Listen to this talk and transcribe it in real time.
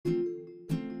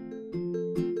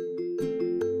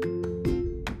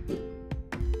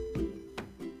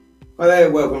Hi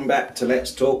there, welcome back to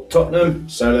Let's Talk Tottenham.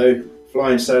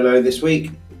 Flying solo this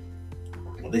week,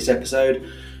 or this episode.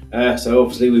 So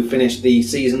obviously we've finished the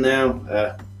season now.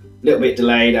 A little bit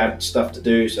delayed, had stuff to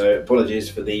do, so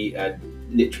apologies for the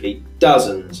literally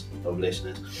dozens of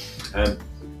listeners.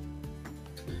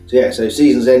 So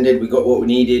season's ended, we got what we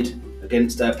needed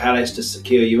against Palace to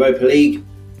secure Europa League.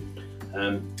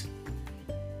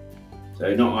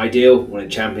 So not ideal, we're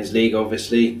in Champions League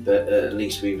obviously, but at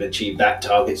least we've achieved that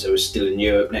target, so we're still in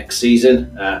Europe next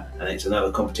season, and it's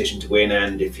another competition to win,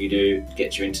 and if you do, it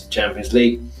gets you into the Champions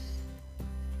League.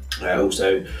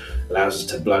 Also allows us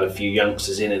to blood a few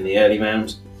youngsters in the early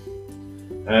rounds.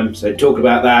 So talk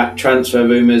about that, transfer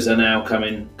rumours are now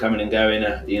coming and going,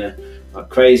 like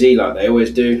crazy, like they always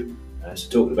do. So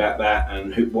talking about that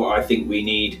and what I think we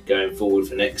need going forward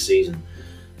for next season.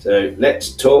 So let's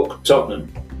talk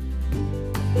Tottenham.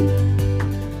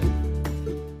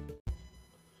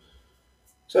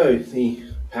 So the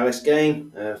Palace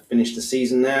game, finished the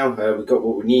season now. We got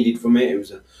what we needed from it. It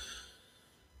was a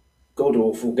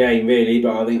god-awful game really,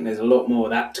 but I think there's a lot more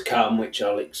of that to come, which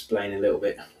I'll explain a little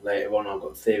bit later on. I've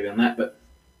got a theory on that. But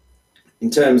in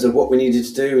terms of what we needed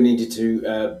to do, we needed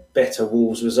to better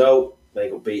Wolves' result. They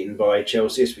got beaten by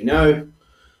Chelsea, as we know.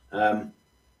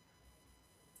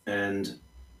 And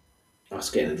us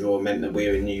getting a draw meant that we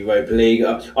were in the Europa League.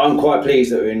 I'm quite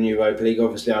pleased that we're in the Europa League.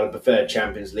 Obviously, I'd have preferred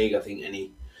Champions League. I think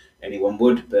anyone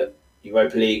would, but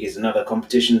Europa League is another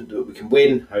competition that we can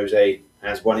win. Jose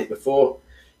has won it before,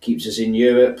 keeps us in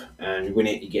Europe, and you win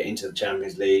it, you get into the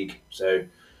Champions League. So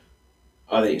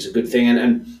I think it's a good thing,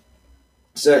 and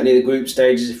certainly the group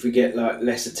stages, if we get like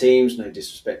lesser teams, no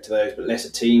disrespect to those, but lesser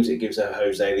teams, it gives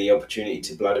Jose the opportunity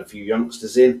to blood a few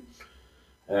youngsters in,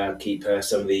 keep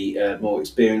some of the more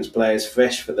experienced players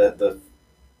fresh for the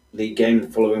league game the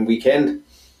following weekend.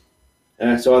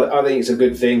 So I think it's a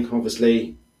good thing.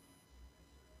 Obviously,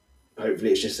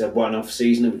 hopefully it's just a one-off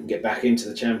season and we can get back into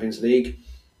the Champions League.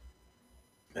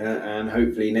 And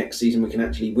hopefully next season we can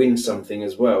actually win something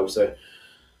as well. So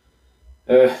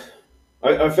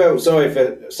I felt sorry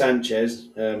for Sanchez.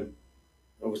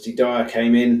 Obviously Dyer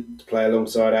came in to play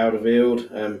alongside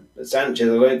Alderweireld. But Sanchez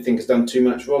I don't think has done too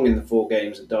much wrong in the 4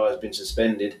 games that Dyer's been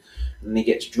suspended. And he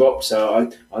gets dropped.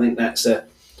 So I think that's a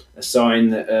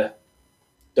sign that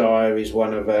Dyer is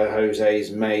one of Jose's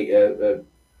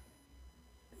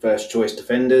first choice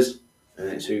defenders, and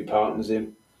it's who partners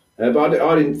him. But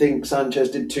I didn't think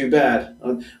Sanchez did too bad.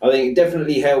 I think it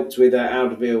definitely helped with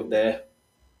Alderweireld there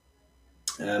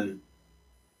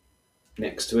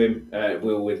next to him,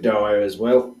 Will with Dyer as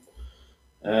well.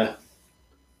 But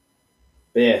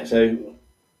yeah, so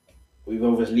we've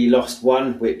obviously lost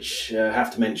one, which I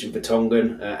have to mention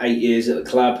Vertonghen, 8 years at the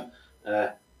club,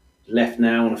 left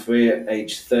now on a free at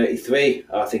age 33.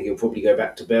 I think he'll probably go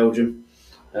back to Belgium.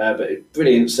 But a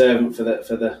brilliant servant for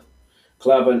the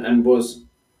club and was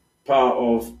part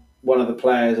of one of the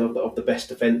players of the best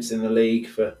defence in the league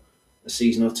for a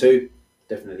season or two,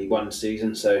 definitely one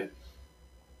season. So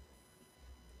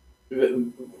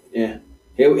yeah,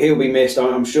 he'll be missed.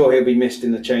 I'm sure he'll be missed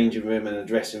in the changing room and the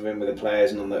dressing room with the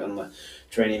players and on the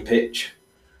training pitch.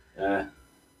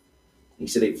 He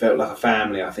said it felt like a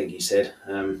family. I think he said.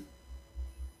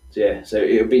 So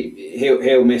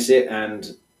he'll miss it,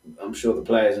 and I'm sure the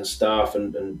players and staff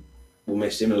and will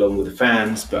miss him along with the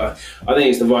fans. But I think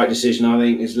it's the right decision. I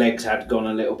think his legs had gone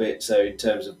a little bit, so in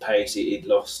terms of pace, he'd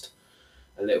lost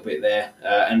a little bit there.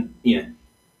 And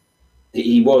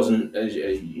he wasn't,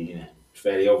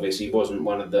 fairly obvious, he wasn't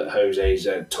one of Jose's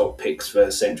top picks for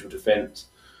central defence.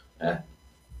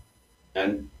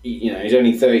 And he's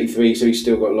only 33, so he's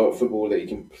still got a lot of football that he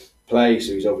can play.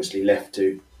 So he's obviously left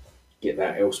to get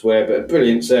that elsewhere. But a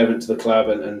brilliant servant to the club,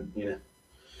 and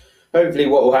hopefully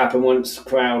what will happen once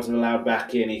crowds are allowed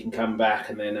back in, he can come back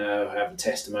and then have a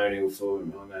testimonial for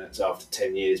him. I know it's after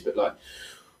 10 years, but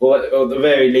or at the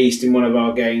very least in one of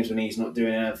our games when he's not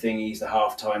doing anything, he's the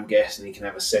half-time guest and he can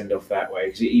have a send-off that way,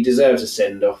 because he deserves a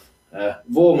send-off.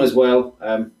 Vorm as well.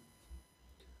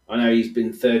 I know he's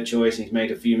been third choice and he's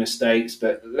made a few mistakes,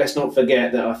 but let's not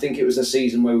forget that I think it was a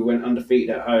season where we went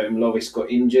undefeated at home. Lloris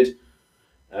got injured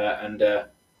and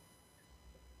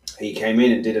he came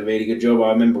in and did a really good job. I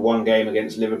remember one game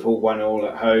against Liverpool,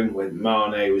 1-1 at home, when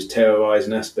Mane was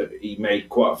terrorising us, but he made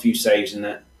quite a few saves in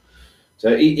that.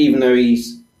 So even though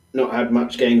he's not had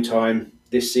much game time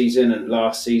this season and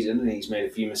last season, he's made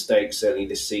a few mistakes, certainly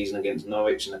this season against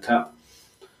Norwich in the Cup.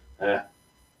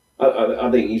 I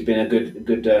think he's been a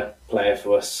good player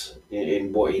for us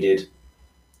in what he did.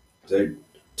 So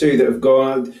 2 that have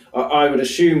gone. I would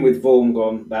assume with Vorm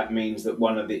gone, that means that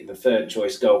one of the third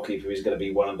choice goalkeeper is going to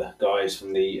be one of the guys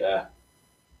from the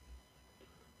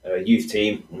youth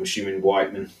team. I'm assuming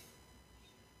Whiteman,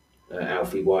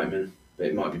 Alfie Whiteman, but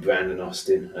it might be Brandon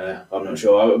Austin. I'm not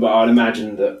sure, but I'd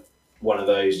imagine that one of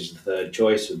those is the third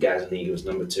choice, with Gazaniga as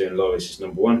number 2 and Loris as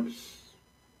number 1.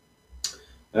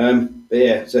 But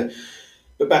yeah,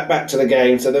 but back to the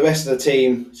game. So the rest of the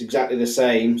team is exactly the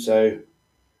same. So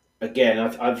again,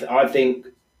 I think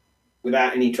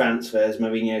without any transfers,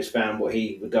 Mourinho's found what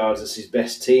he regards as his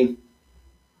best team.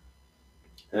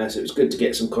 So it's good to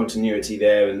get some continuity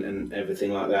there and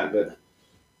everything like that. But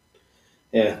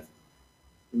yeah,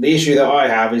 the issue that I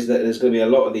have is that there's going to be a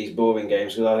lot of these boring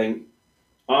games, because I think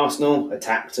Arsenal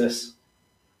attacked us,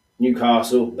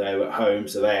 Newcastle, they were at home,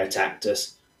 so they attacked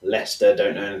us. Leicester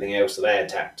don't know anything else, so they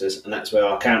attacked us, and that's where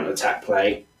our counter-attack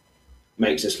play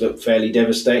makes us look fairly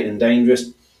devastating and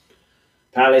dangerous.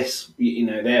 Palace,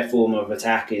 their form of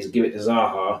attack is give it to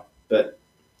Zaha, but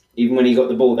even when he got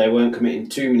the ball, they weren't committing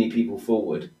too many people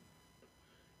forward,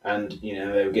 and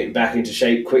they were getting back into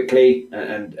shape quickly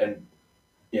and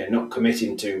not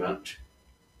committing too much.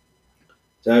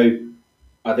 So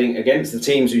I think against the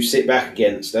teams who sit back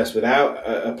against us without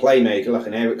a playmaker like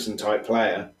an Eriksen type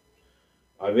player,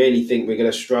 I really think we're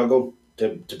going to struggle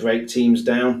to break teams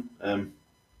down.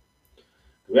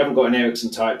 We haven't got an Eriksen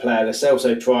type player. Lo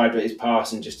Celso tried, but his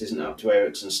passing just isn't up to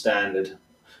Eriksen's standard.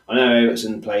 I know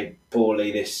Eriksen played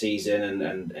poorly this season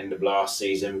and end of last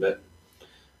season, but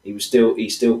he still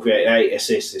created 8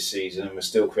 assists this season and was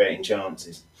still creating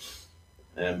chances.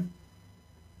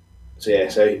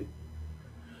 So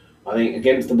I think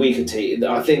against the weaker team,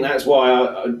 I think that's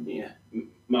why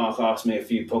Mark asked me a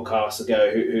few podcasts ago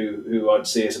who I'd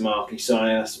see as a marquee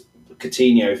signing. That's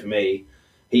Coutinho for me.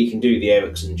 He can do the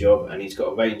Eriksen job, and he's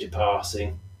got a range of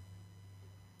passing.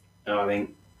 And I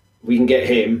think if we can get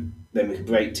him, then we can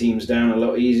break teams down a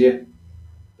lot easier.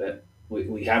 But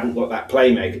we haven't got that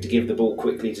playmaker to give the ball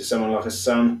quickly to someone like a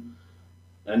Son.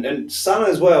 And Son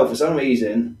as well, for some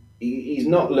reason, he's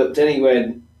not looked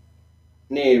anywhere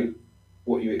near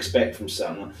what you expect from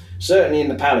Son. Certainly in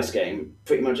the Palace game,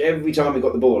 pretty much every time he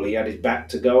got the ball, he had his back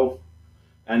to goal.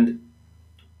 And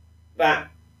that,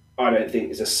 I don't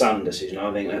think, is a Son decision.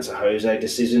 I think that's a Jose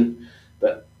decision.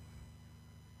 But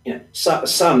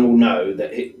Son will know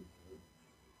that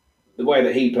the way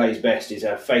that he plays best is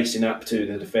facing up to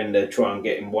the defender, try and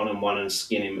get him one-on-one and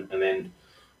skin him, and then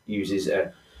use his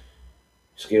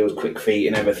skills, quick feet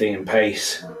and everything, and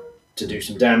pace to do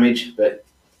some damage. But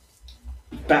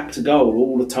back to goal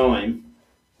all the time,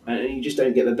 and you just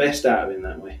don't get the best out of him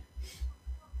that way.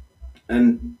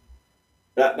 And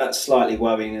that's slightly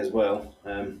worrying as well.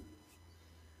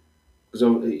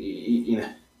 Because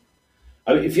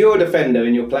if you're a defender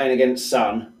and you're playing against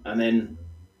Son, and then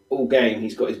all game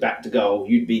he's got his back to goal,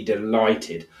 you'd be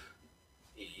delighted.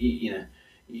 You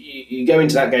go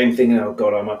into that game thinking, oh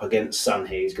God, I'm up against Son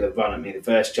here. He's going to run at me the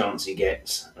first chance he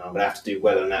gets. And I'm going to have to do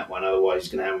well on that one, otherwise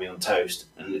he's going to have me on toast.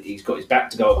 And he's got his back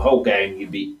to goal the whole game. You'd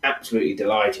be absolutely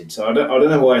delighted. So I don't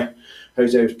know why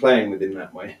Jose was playing with him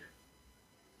that way.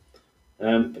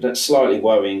 But that's slightly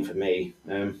worrying for me.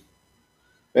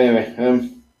 Anyway,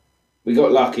 we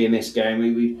got lucky in this game.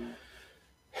 We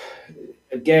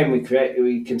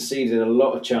conceded a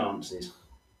lot of chances.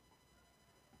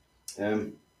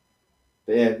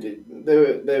 But yeah,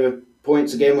 there were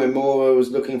points again where Moura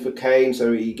was looking for Kane,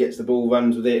 so he gets the ball,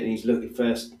 runs with it, and he's looking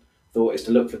first. Thought is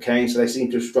to look for Kane, so they seem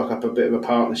to have struck up a bit of a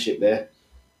partnership there.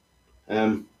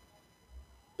 But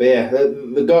yeah,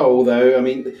 the goal though, I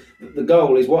mean, the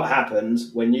goal is what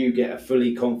happens when you get a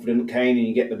fully confident Kane and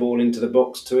you get the ball into the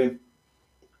box to him.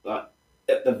 Like,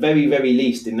 at the very, very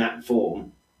least in that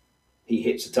form, he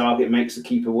hits the target, makes the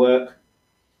keeper work.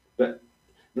 But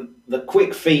the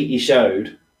quick feet he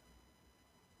showed,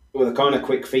 or the kind of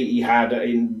quick feet he had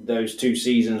in those 2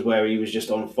 seasons where he was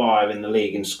just on fire in the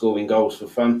league and scoring goals for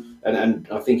fun, and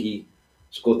I think he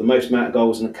scored the most amount of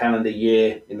goals in a calendar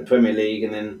year in the Premier League,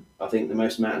 and then I think the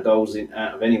most amount of goals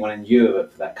out of anyone in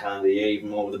Europe for that calendar year, even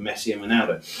more than Messi and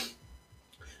Ronaldo.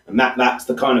 And that's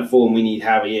the kind of form we need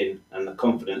Harry in, and the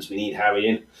confidence we need Harry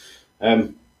in.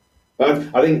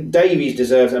 But I think Davies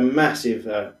deserves a massive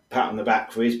pat on the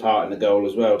back for his part in the goal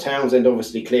as well. Townsend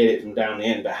obviously cleared it from down the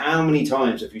end, but how many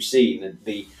times have you seen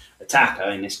the attacker,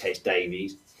 in this case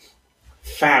Davies,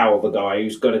 foul the guy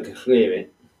who's got to clear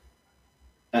it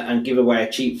and give away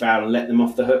a cheap foul and let them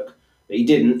off the hook? But he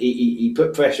didn't. He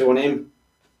put pressure on him,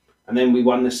 and then we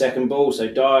won the second ball.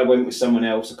 So Dyer went with someone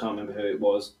else. I can't remember who it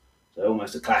was. So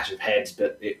almost a clash of heads,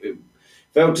 but it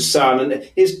fell to Son, and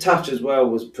his touch as well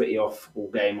was pretty off all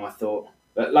game, I thought.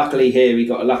 But luckily here he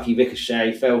got a lucky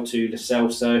ricochet, fell to Lo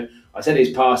Celso. I said his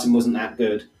passing wasn't that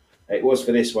good. It was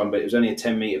for this one, but it was only a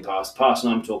 10-metre pass. The passing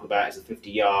I'm talking about is a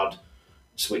 50-yard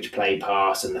switch play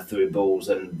pass and the through balls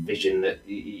and vision that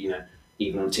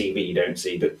even on TV you don't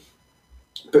see. But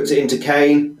puts it into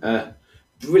Kane,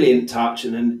 brilliant touch,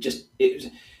 and then it's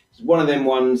one of them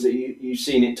ones that you've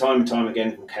seen it time and time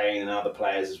again from Kane and other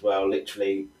players as well.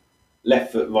 Literally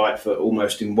left foot, right foot,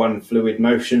 almost in one fluid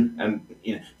motion, and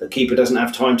the keeper doesn't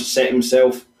have time to set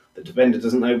himself. The defender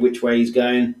doesn't know which way he's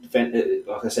going.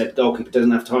 Like I said, goalkeeper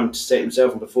doesn't have time to set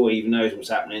himself, and before he even knows what's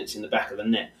happening, it's in the back of the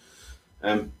net.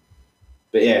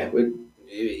 But yeah,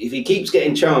 if he keeps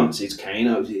getting chances, Kane,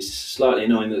 it's slightly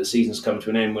annoying that the season's come to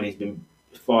an end when he's been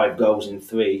 5 goals in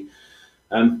 3.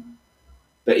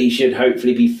 But he should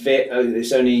hopefully be fit.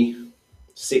 It's only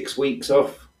 6 weeks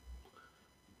off.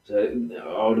 So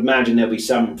I would imagine there'll be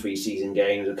some pre-season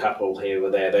games, a couple here or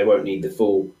there. They won't need the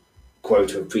full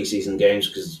quota of pre-season games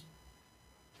because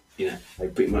they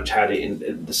pretty much had it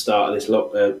at the start of this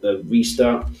the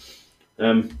restart.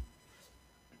 But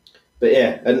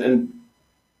yeah, and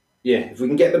if we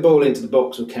can get the ball into the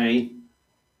box with Kane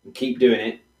and keep doing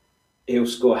it, he'll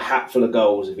score a hatful of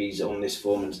goals if he's on this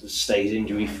form and stays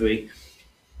injury free.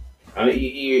 I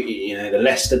mean, the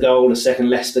Leicester goal, the second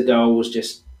Leicester goal was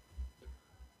just,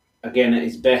 again, at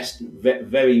his best,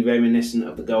 very reminiscent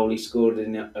of the goal he scored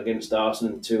against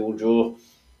Arsenal in the 2-2 draw.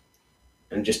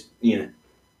 And just,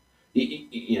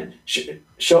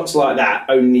 shots like that,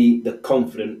 only the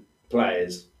confident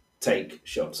players take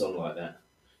shots on like that.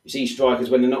 You see strikers,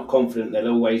 when they're not confident, they'll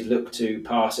always look to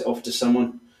pass it off to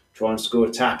someone, try and score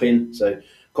a tap in. So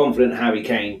confident Harry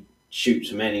Kane shoots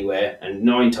from anywhere, and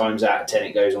 9 times out of 10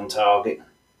 it goes on target.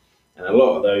 And a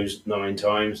lot of those 9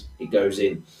 times it goes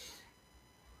in.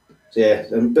 So yeah,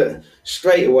 but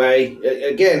straight away,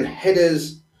 again,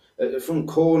 headers from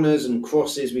corners and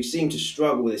crosses, we seem to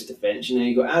struggle with this defence.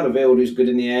 You've got Alderweireld, who's good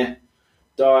in the air.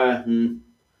 Dyer,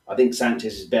 I think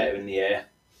Sanchez is better in the air.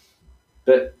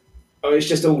 But it's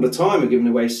just all the time we're giving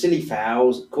away silly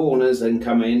fouls, corners then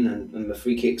come in, and the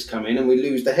free kicks come in, and we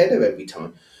lose the header every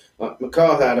time. Like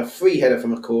McCarthy had a free header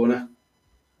from a corner,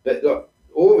 but like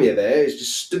Aurier there is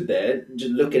just stood there,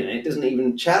 just looking at it, doesn't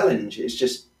even challenge. It's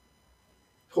just,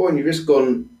 you've just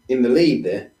gone in the lead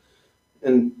there,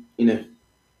 and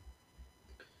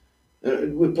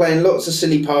we're playing lots of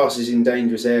silly passes in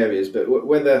dangerous areas. But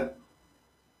whether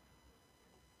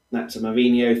that's a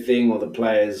Mourinho thing or the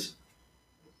players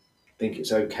think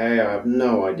it's okay, I have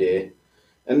no idea.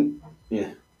 And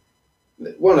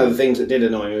one of the things that did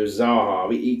annoy me was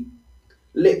Zaha. He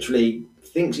literally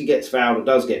thinks he gets fouled or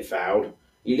does get fouled.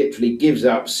 He literally gives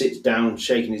up, sits down,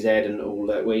 shaking his head and all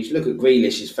that. Where you look at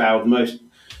Grealish, he's fouled, the most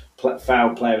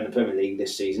fouled player in the Premier League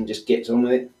this season, just gets on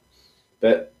with it.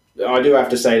 But I do have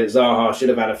to say that Zaha should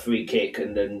have had a free kick,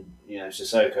 and then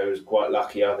Sissoko was quite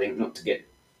lucky, I think, not to get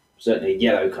certainly a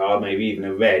yellow card, maybe even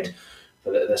a red,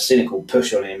 for the cynical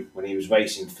push on him when he was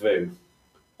racing through.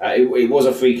 It was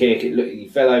a free kick. He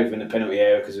fell over in the penalty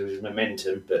area because of his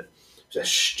momentum, but it was a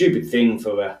stupid thing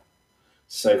for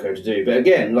Sissoko to do. But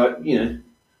again,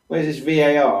 where's this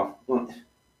VAR?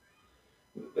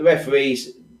 The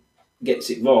referees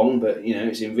gets it wrong, but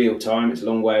it's in real time. It's a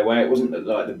long way away. It wasn't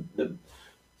like the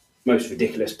most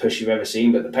ridiculous push you've ever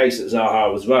seen, but the pace that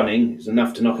Zaha was running was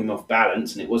enough to knock him off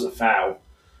balance, and it was a foul.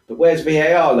 But where's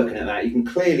VAR looking at that? You can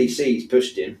clearly see he's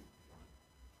pushed him.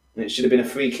 And it should have been a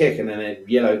free kick and then a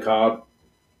yellow card,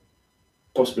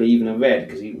 possibly even a red,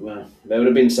 because there would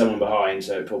have been someone behind,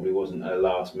 so it probably wasn't a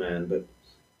last man.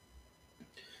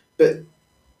 But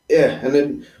yeah, and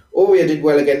then Aurier did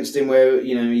well against him, where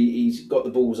he's got the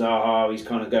ball Zaha, he's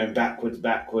kind of going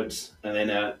backwards, and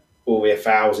then Aurier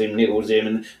fouls him, niggles him,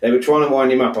 and they were trying to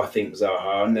wind him up, I think,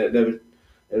 Zaha, and there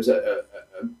was a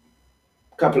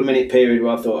couple of minute period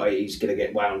where I thought he's going to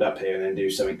get wound up here and then do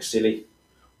something silly.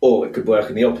 Or it could work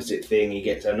in the opposite thing. He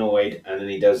gets annoyed and then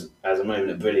he does as a moment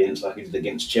of brilliance like he did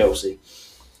against Chelsea.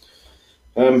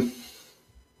 But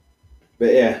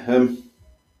yeah, and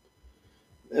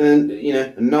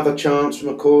another chance from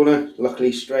a corner,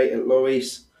 luckily straight at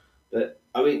Lloris. But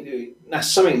I mean,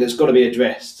 that's something that's got to be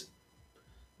addressed.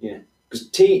 Because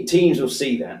teams will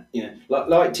see that.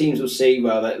 Like teams will see,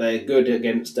 well, that they're good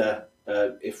against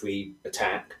if we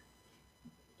attack.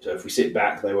 So if we sit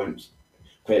back, they won't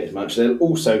create as much. They'll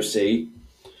also see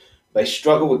they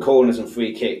struggle with corners and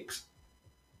free kicks,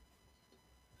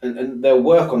 and they'll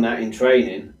work on that in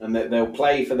training, and they'll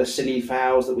play for the silly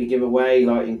fouls that we give away,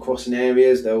 like in crossing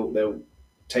areas. They'll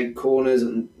take corners,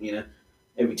 and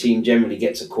every team generally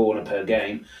gets a corner per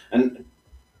game, and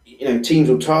teams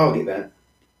will target that.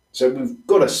 So we've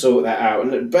got to sort that out,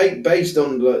 and based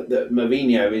on that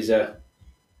Mourinho is a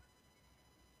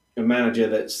manager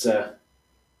that's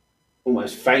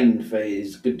almost famed for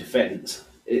his good defence.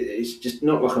 it's just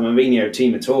not like a Mourinho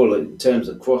team at all in terms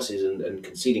of crosses and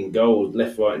conceding goals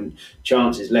left, right, and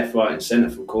chances left, right, and centre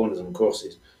from corners and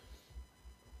crosses.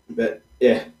 But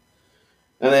yeah,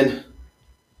 and then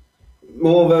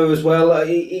Morvo as well.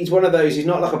 He's one of those. He's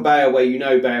not like a Bale where you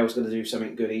know Bale's going to do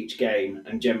something good each game,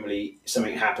 and generally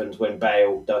something happens when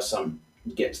Bale does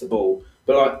gets the ball.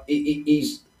 But like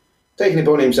he's taking it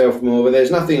upon himself more. But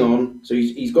there's nothing on, so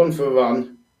he's gone for a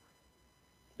run,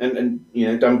 and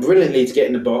done brilliantly to get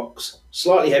in the box.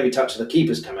 Slightly heavy touch of the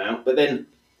keeper's come out, but then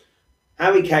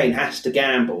Harry Kane has to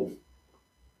gamble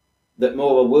that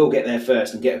Morva will get there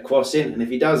first and get a cross in, and if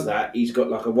he does that, he's got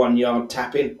like a 1 yard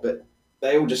tap in, but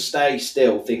they all just stay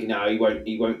still, thinking, no, he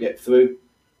won't get through.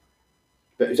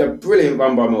 But it's a brilliant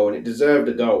run by Moore, and it deserved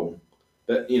a goal.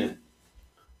 But I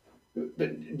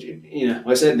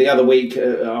said the other week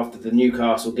after the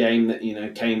Newcastle game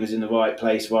that Kane was in the right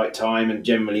place, right time, and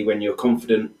generally when you're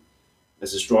confident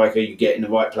as a striker, you get in the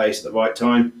right place at the right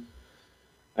time.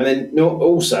 And then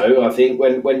also, I think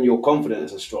when you're confident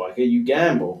as a striker, you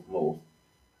gamble more.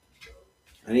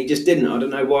 And he just didn't. I don't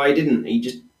know why he didn't. He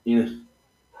just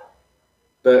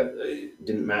but it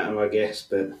didn't matter, I guess.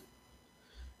 And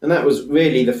that was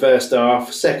really the first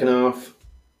half. Second half,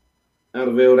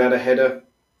 Alderweireld had a header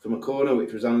from a corner,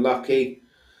 which was unlucky.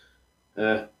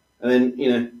 And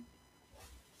then,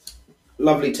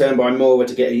 lovely turn by Moura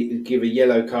to give a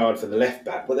yellow card for the left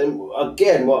back. But then,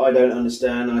 again, what I don't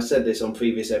understand, and I said this on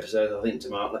previous episodes, I think, to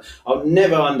Mark, I'll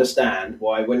never understand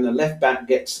why when the left back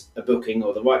gets a booking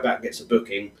or the right back gets a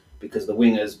booking because the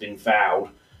winger's been fouled,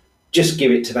 just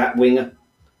give it to that winger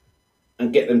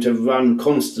and get them to run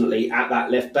constantly at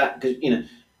that left back. Because,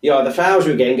 he either fouls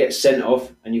you again, gets sent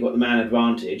off, and you've got the man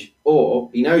advantage, or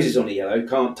he knows he's on a yellow,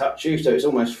 can't touch you, so it's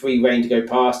almost free rein to go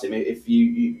past him if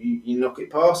you knock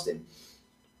it past him.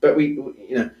 But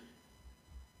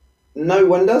no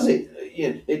one does it.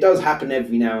 It does happen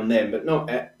every now and then, but not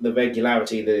at the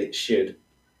regularity that it should.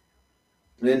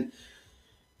 And then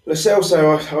Lo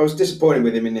Celso, I was disappointed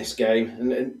with him in this game,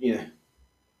 and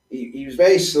he was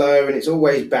very slow, and it's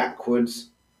always backwards.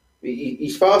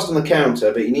 He's fast on the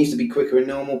counter, but he needs to be quicker in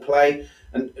normal play.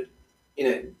 And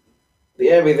the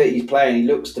area that he's playing, he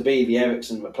looks to be the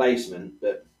Eriksen replacement.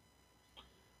 But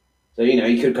so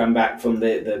he could come back from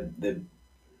the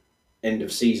end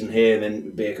of season here and then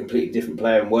be a completely different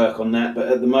player and work on that. But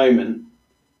at the moment,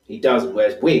 he doesn't.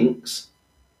 Whereas Winks,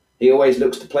 he always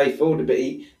looks to play forward, but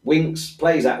Winks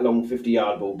plays that long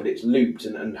 50-yard ball, but it's looped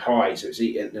and high, so it's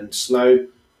and slow,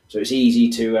 so it's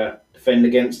easy to defend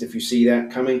against if you see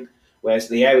that coming. Whereas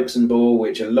the Eriksen ball,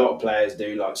 which a lot of players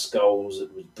do, like Scholes,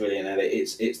 was brilliant at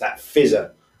it. It's that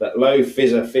fizzer, that low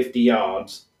fizzer, 50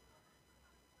 yards,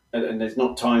 and there's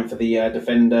not time for the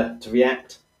defender to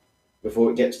react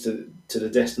before it gets to the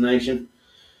destination.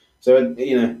 So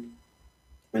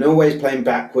and always playing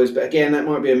backwards. But again, that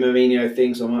might be a Mourinho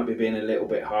thing, so I might be being a little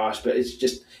bit harsh. But it's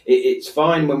just it's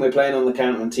fine when we're playing on the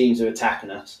counter and teams are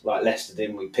attacking us, like Leicester did,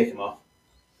 and we pick them off.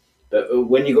 But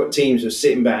when you've got teams who are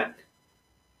sitting back,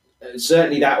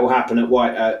 certainly that will happen at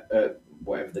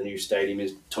whatever the new stadium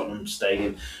is, Tottenham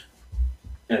Stadium.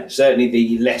 Certainly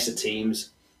the lesser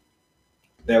teams,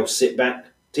 they'll sit back.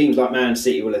 Teams like Man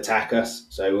City will attack us,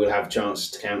 so we'll have chances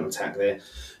to counter-attack there.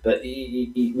 But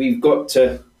we've got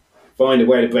to find a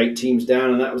way to break teams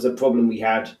down, and that was a problem we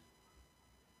had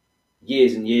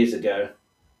years and years ago,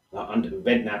 like under the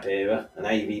Redknapp era and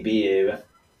AVB era.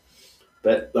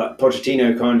 But like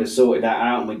Pochettino kind of sorted that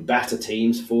out, and we'd batter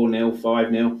teams 4-0,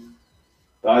 5-0.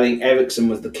 But I think Eriksen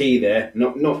was the key there.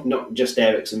 Not just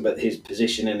Eriksen, but his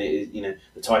position and the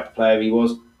type of player he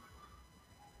was.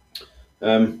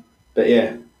 But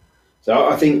yeah, so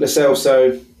I think Lo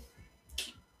Celso.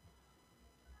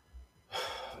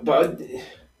 But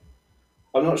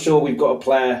I'm not sure we've got a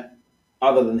player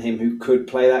other than him who could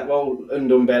play that role,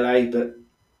 Ndombele. But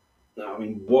I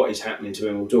mean, what is happening to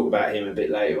him? We'll talk about him a bit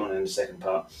later on in the second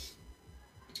part.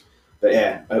 But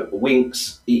yeah,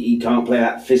 Winks, he can't play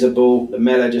that fizzer ball.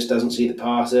 Lamela just doesn't see the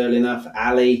pass early enough.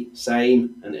 Ali,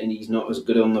 same, and he's not as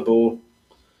good on the ball.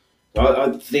 So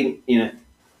I think,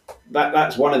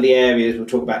 that's one of the areas, we'll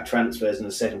talk about transfers in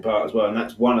the second part as well, and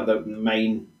that's one of the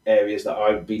main areas that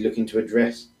I would be looking to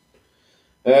address.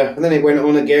 And then it went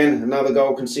on again, another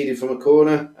goal conceded from a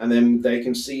corner, and then they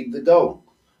conceded the goal.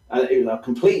 And it was a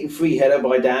completely free header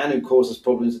by Dan, who causes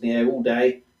problems in the air all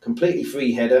day, completely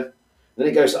free header. Then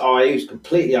it goes to Ayew, who's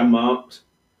completely unmarked.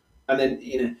 And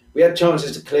then, we had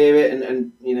chances to clear it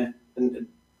and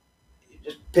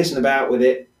just pissing about with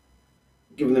it,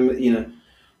 giving them,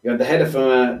 you had the header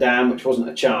from Dan, which wasn't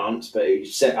a chance, but he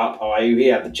set up Ayew, he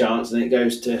had the chance, and then it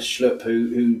goes to Schlupp,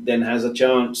 who then has a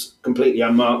chance, completely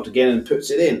unmarked again, and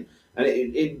puts it in. And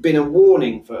it'd been a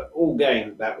warning for all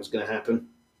game that was going to happen.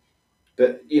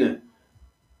 But,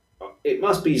 it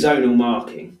must be zonal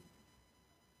marking.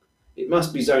 It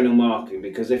must be zonal marking,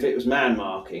 because if it was man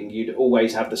marking, you'd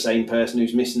always have the same person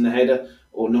who's missing the header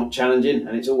or not challenging,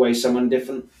 and it's always someone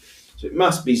different. So it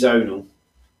must be zonal.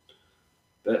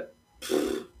 But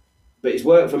it's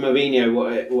worked for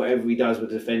Mourinho, whatever he does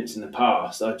with defence in the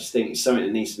past. I just think it's something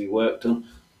that needs to be worked on.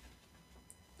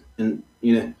 And,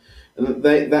 and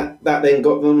that then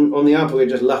got them on the up. We were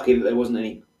just lucky that there wasn't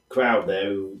any crowd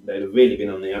there. They'd have really been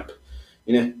on the up.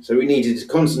 So we needed to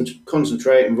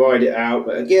concentrate and ride it out.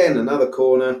 But again, another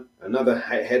corner, another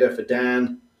header for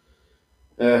Dan.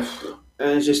 And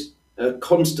it's just a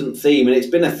constant theme. And it's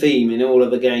been a theme in all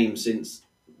of the games since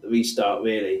the restart,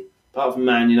 really. Apart from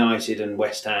Man United and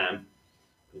West Ham.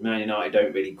 Man United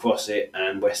don't really cross it,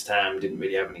 and West Ham didn't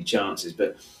really have any chances.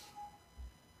 But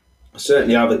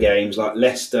certainly other games like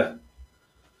Leicester,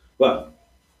 well,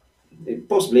 it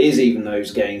possibly is even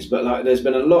those games, but there's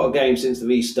been a lot of games since the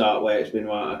restart where it's been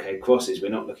right. Okay, crosses, we're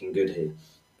not looking good here.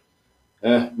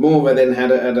 Morva then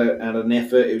had an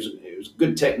effort. It was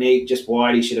good technique, just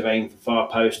wide. He should have aimed for far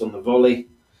post on the volley.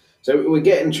 So we're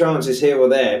getting chances here or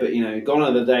there, but gone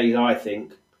are the days, I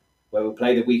think, where we'll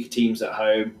play the weaker teams at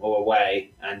home or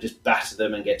away and just batter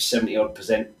them and get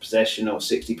 70-odd% possession or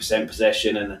 60%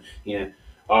 possession, and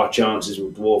our chances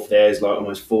will dwarf theirs like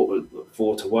almost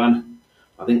 4-1.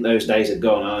 I think those days are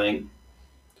gone. I think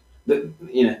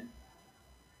that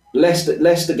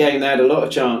Leicester game, they had a lot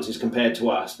of chances compared to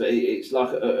us, but it's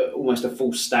like almost a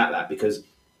false stat, that, because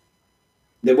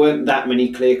there weren't that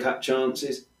many clear-cut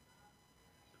chances.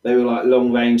 They were like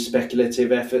long-range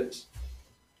speculative efforts,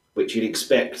 which you'd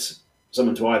expect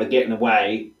someone to either get in the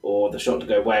way or the shot to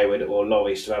go wayward, or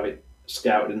Lloris to have it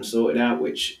scouted and sorted out,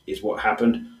 which is what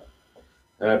happened.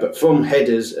 But from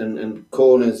headers and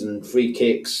corners and free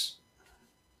kicks,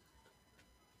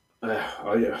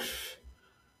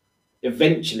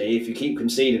 eventually, if you keep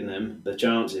conceding them the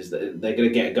chances, that they're going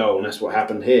to get a goal, and that's what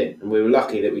happened here. And we were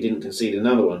lucky that we didn't concede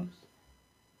another one.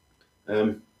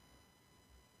 But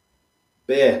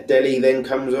yeah, Delhi then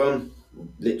comes on,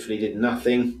 literally did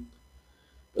nothing.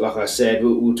 But like I said,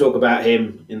 we'll talk about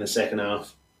him in the second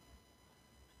half.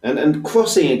 And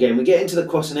crossing again, we get into the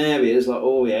crossing areas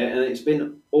and it's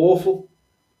been awful.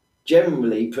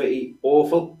 Generally pretty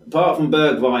awful, apart from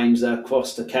Bergwijn's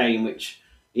cross to Kane, which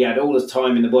he had all the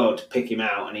time in the world to pick him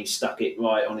out, and he stuck it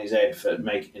right on his head for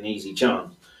making an easy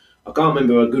chance. I can't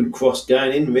remember a good cross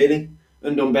going in, really.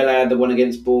 Ndombele had the one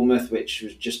against Bournemouth, which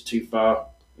was just too far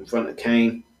in front of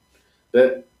Kane.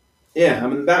 But yeah,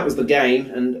 that was the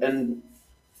game, and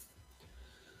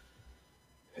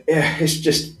yeah,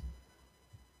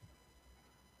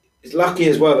 it's lucky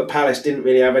as well that Palace didn't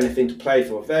really have anything to play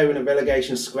for. If they were in a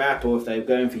relegation scrap, or if they were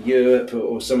going for Europe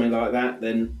or something like that,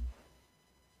 then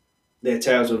their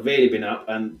tails would have really been up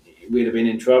and we'd have been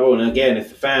in trouble. And again, if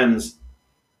the fans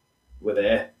were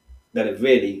there, they'd have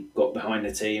really got behind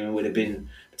the team and would have been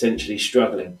potentially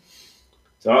struggling.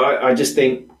 So I just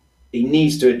think he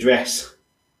needs to address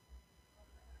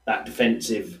that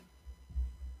defensive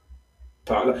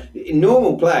part. In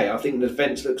normal play, I think the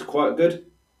defence looks quite good.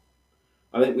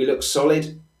 I think we look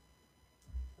solid.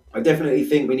 I definitely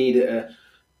think we need a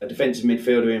defensive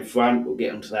midfielder in front. We'll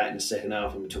get onto that in the second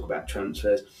half when we talk about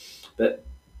transfers. But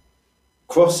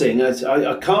crossing,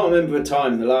 I can't remember a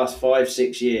time in the last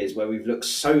 5-6 years where we've looked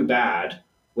so bad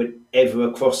whenever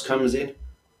a cross comes in.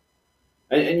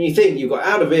 And you think you've got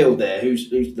Alderweireld there, who's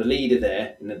the leader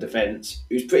there in the defence,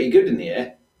 who's pretty good in the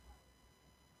air.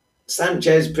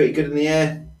 Sanchez pretty good in the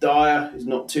air. Dyer is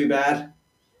not too bad.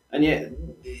 And yet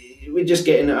we're just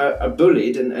getting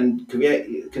bullied and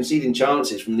conceding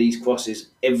chances from these crosses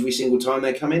every single time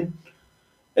they come in.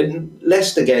 And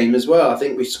Leicester game as well, I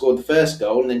think we scored the first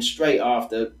goal, and then straight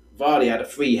after, Vardy had a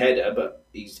free header, but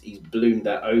he's ballooned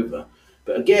that over.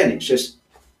 But again, it's just,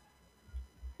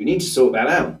 we need to sort that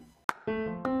out.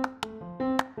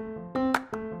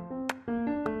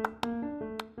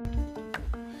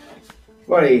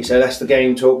 Righty, so that's the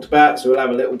game talked about. So we'll have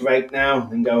a little break now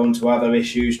and go on to other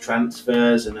issues,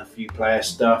 transfers and a few player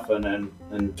stuff, and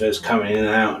just coming in and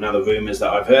out and other rumours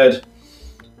that I've heard.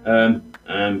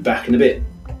 And back in a bit.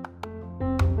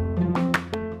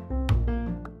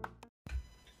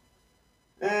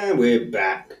 And we're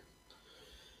back.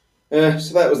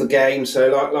 So that was the game. So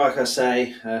like I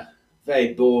say,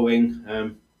 very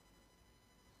boring.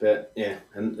 But yeah,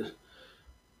 and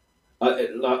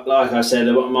like I said,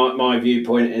 my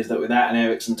viewpoint is that without an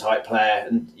Eriksen type player,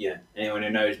 and anyone who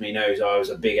knows me knows I was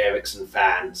a big Eriksen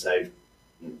fan. So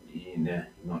you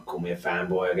might call me a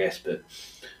fanboy, I guess, but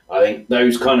I think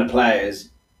those kind of players,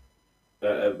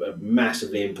 are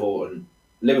massively important.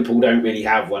 Liverpool don't really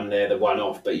have one; they're the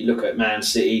one-off. But you look at Man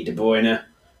City, De Bruyne,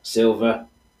 Silva,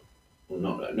 well,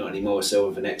 not anymore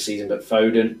Silva for next season, but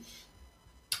Foden.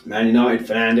 Man United,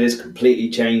 Fernandes completely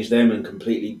changed them and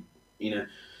completely,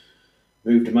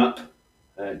 moved them up.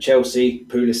 Chelsea,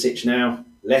 Pulisic now.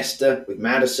 Leicester with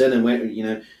Maddison, and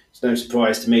it's no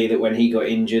surprise to me that when he got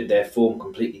injured, their form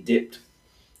completely dipped.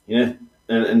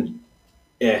 And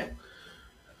yeah,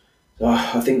 so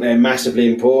I think they're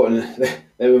massively important.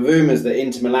 There were rumours that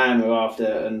Inter Milan were after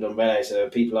Ndombele, so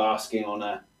people asking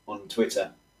on Twitter,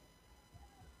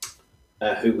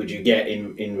 who would you get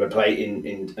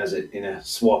in a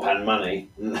swap and money?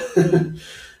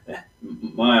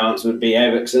 My answer would be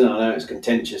Eriksen. I know it's a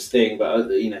contentious thing, but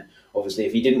obviously,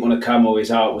 if he didn't want to come or his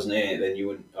heart wasn't in it, then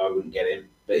I wouldn't get him.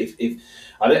 But if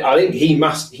I think he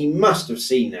must have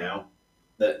seen now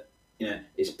that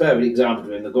it's a perfect example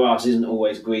of him. The grass isn't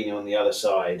always greener on the other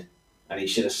side, and he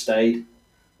should have stayed.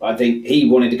 But I think he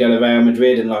wanted to go to Real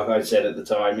Madrid, and like I said at the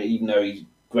time, even though he's a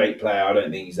great player, I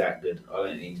don't think he's that good. I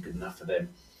don't think he's good enough for them.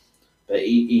 But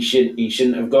he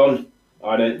shouldn't have gone.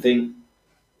 I don't think.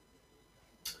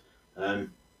 But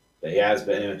he has.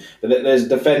 But anyway, there's a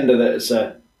defender that's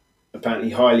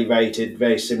apparently highly rated,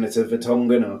 very similar to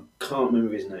Vertonghen. I can't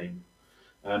remember his name,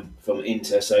 from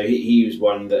Inter. So he was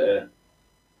one that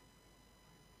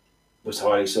was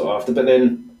highly sought after. But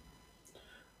then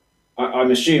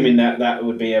I'm assuming that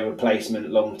would be a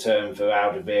replacement long term for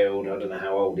Alderweireld. I don't know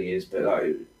how old he is, but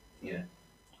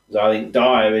so I think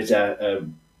Dyer is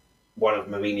one of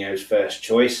Mourinho's first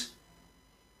choice.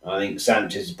 I think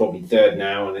Sanchez is probably third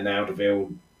now, and then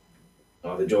Alderweireld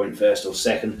either joint first or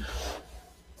second.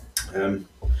 And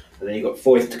then you've got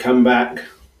Foyth to come back,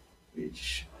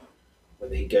 which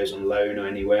whether he goes on loan or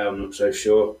anywhere, I'm not so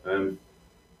sure.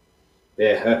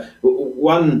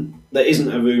 One that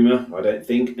isn't a rumour, I don't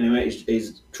think, anyway,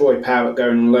 is Troy Parrott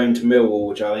going on loan to Millwall,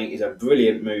 which I think is a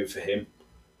brilliant move for him.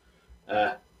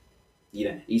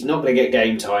 He's not going to get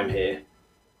game time here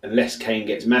unless Kane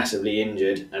gets massively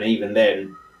injured, and even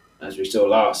then, as we saw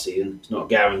last season, it's not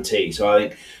guaranteed. So I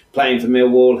think playing for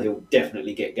Millwall, he'll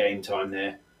definitely get game time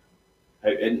there.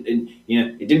 And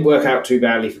it didn't work out too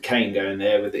badly for Kane going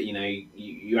there. With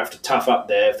you have to tough up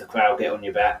there if the crowd get on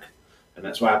your back, and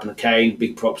that's what happened to Kane.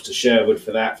 Big props to Sherwood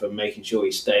for that, for making sure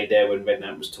he stayed there when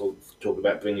Redknapp was talking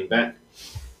about bringing him back.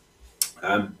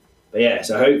 But yeah,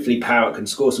 so hopefully Parrott can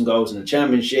score some goals in the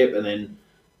Championship, and then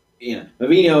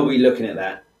Mourinho will be looking at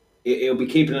that. He'll be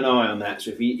keeping an eye on that. So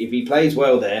if he plays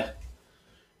well there,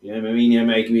 Mourinho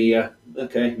may be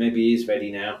okay, maybe he is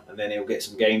ready now, and then he'll get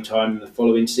some game time in the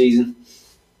following season.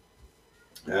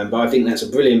 But I think that's a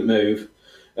brilliant move.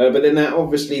 But then that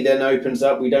obviously then opens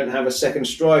up. We don't have a second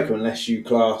striker unless you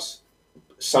class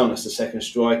Son as the second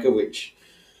striker, which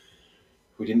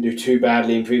we didn't do too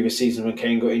badly in previous seasons when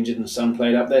Kane got injured and Son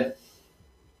played up there.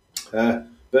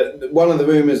 But one of the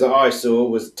rumours that I saw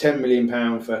was £10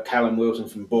 million for Callum Wilson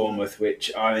from Bournemouth,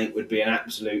 which I think would be an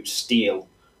absolute steal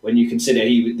when you consider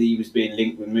he was being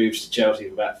linked with moves to Chelsea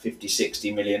for about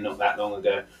 50-60 million not that long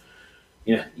ago.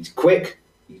 He's quick,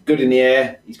 he's good in the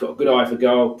air, he's got a good eye for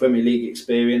goal, Premier League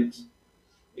experience.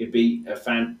 It'd be a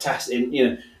fantastic,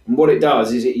 and what it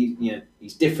does is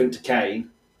he's different to Kane,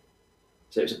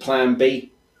 so it's a plan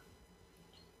B.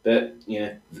 But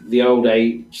the old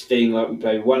age thing, like we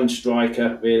play one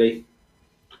striker, really,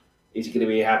 is he going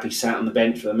to be happy sat on the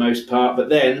bench for the most part? But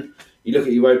then you look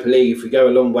at Europa League. If we go a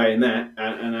long way in that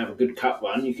and have a good cup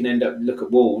run, you can end up look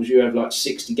at Wolves. You have like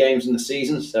 60 games in the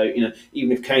season. So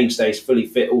even if Kane stays fully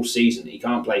fit all season, he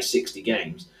can't play 60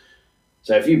 games.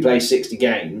 So if you play 60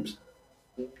 games,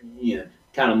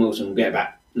 Callum Wilson will get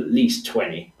about at least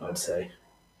 20, I'd say.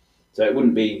 So it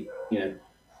wouldn't be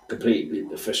completely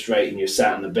frustrating. You're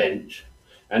sat on the bench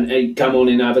and he'd come on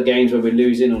in other games where we're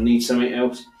losing or need something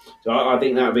else. So I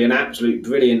think that would be an absolute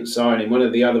brilliant signing. One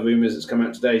of the other rumours that's come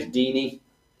out today is Deeney,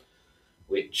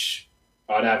 which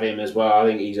I'd have him as well. I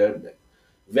think he's a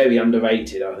very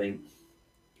underrated. I think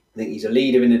he's a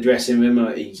leader in the dressing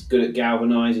room. He's good at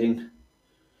galvanising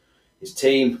his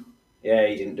team. Yeah,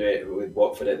 he didn't do it with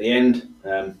Watford at the end,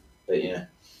 but you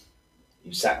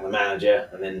sack the manager,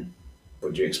 and then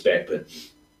what do you expect? But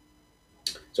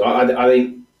so I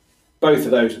think both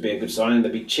of those would be a good signing.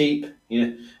 They'd be cheap,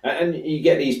 and you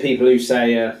get these people who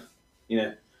say,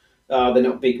 they're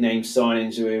not big name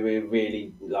signings. We're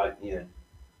really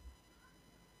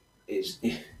it's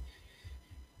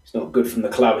not good from the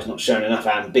club. It's not showing enough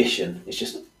ambition. It's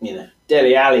just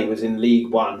Dele Alli was in League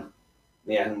One.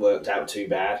 He hasn't worked out too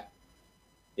bad.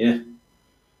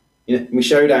 We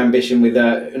showed ambition with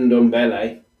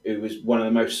Ndombele, who was one of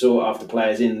the most sought after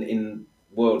players in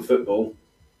world football.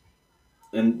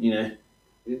 and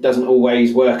it doesn't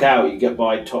always work out. You get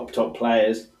by top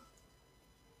players.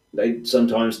 They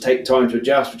sometimes take time to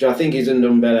adjust, which I think is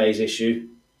Ndombele's issue.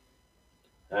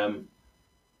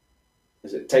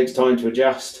 As it takes time to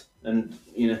adjust, and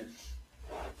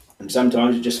and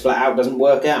sometimes it just flat out doesn't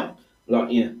work out. Like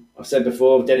I've said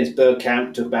before, Dennis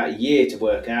Bergkamp took about a year to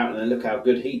work out, and then look how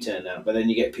good he turned out. But then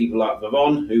you get people like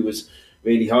Vavon, who was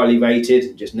really highly rated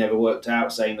and just never worked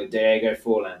out. Same with Diego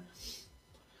Forlan.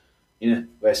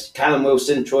 Whereas Callum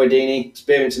Wilson, Troy Deeney,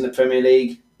 experience in the Premier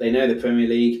League, they know the Premier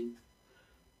League.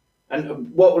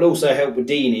 And what will also help with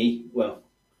Deeney, well,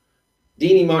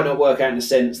 Deeney might not work out in the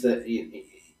sense that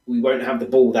we won't have the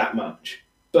ball that much,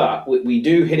 but we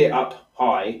do hit it up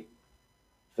high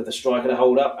for the striker to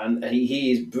hold up, and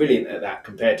he is brilliant at that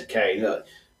compared to Kane. Look,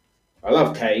 I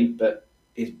love Kane, but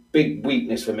his big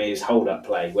weakness for me is hold-up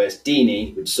play, whereas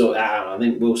Deeney would sort that out, and I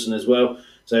think Wilson as well.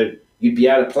 So you'd be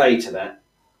able to play to that.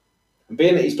 And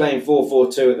being that he's playing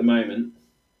 4-4-2 at the moment,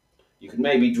 you could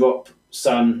maybe drop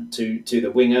Son to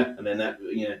the winger, and then that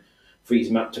frees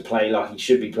him up to play like he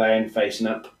should be playing, facing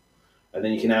up. And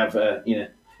then you can have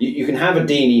you can have a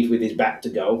Deeney with his back to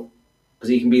goal, because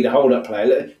he can be the hold-up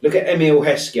player. Look at Emil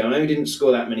Heskey. I know he didn't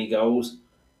score that many goals,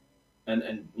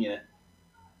 and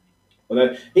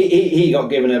although he got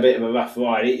given a bit of a rough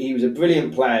ride, he was a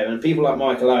brilliant player, and people like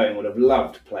Michael Owen would have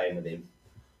loved playing with him.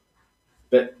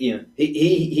 But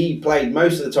he played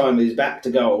most of the time with his back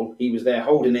to goal. He was there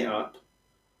holding it up,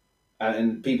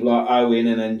 and people like Owen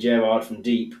and then Gerrard from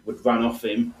deep would run off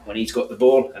him when he's got the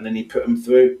ball, and then he'd put them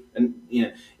through. And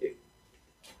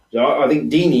so I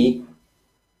think Deeney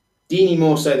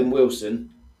more so than Wilson,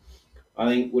 I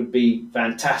think would be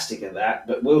fantastic at that.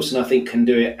 But Wilson, I think, can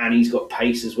do it, and he's got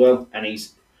pace as well, and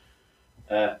he's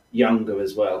younger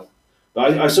as well.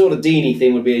 But I saw the Deeney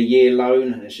thing would be a year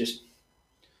loan, and it's just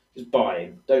buy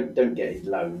him. Don't get his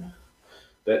loan.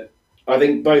 But I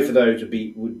think both of those would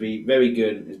be very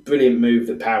good. It's a brilliant move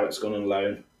that Parrott's gone on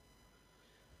loan.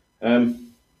 But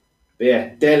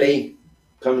yeah, Dele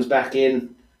comes back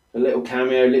in, a little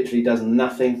cameo, literally does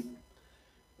nothing.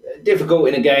 Difficult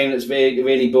in a game that's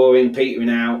really boring, petering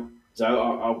out. So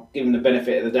I'll give him the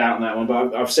benefit of the doubt on that one.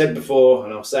 But I've said before,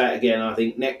 and I'll say it again, I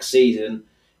think next season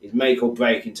is make or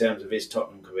break in terms of his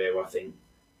Tottenham career, I think.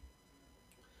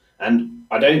 And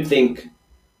I don't think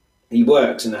he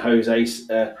works in the Jose's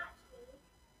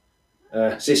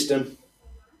system.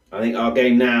 I think our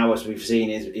game now, as we've seen,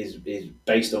 is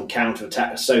based on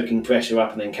counter-attack, soaking pressure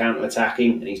up and then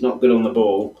counter-attacking, and he's not good on the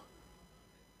ball,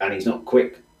 and he's not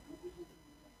quick.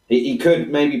 He could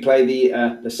maybe play the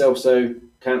Celso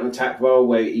counter-attack role,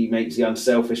 where he makes the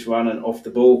unselfish run and off the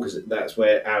ball, because that's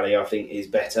where Ali, I think, is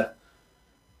better,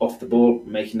 off the ball,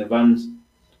 making the runs.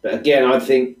 But again, I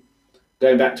think,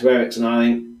 going back to Eriksen, I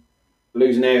think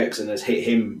losing Eriksen has hit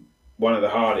him one of the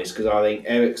hardest, because I think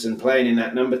Eriksen playing in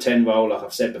that number 10 role, like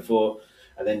I've said before,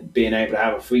 and then being able to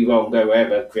have a free role and go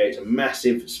wherever, creates a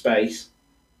massive space.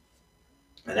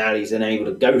 And Ali's then able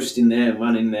to ghost in there and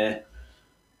run in there.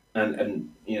 And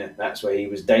that's where he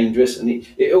was dangerous. And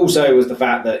it also was the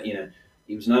fact that,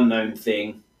 he was an unknown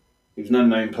thing. He was an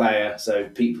unknown player, so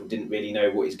people didn't really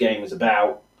know what his game was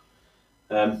about.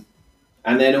 And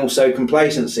then also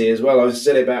complacency as well. I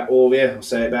said it about Aurier, I'll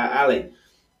say it about Ali.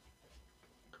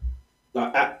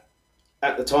 Like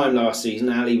at the time last season,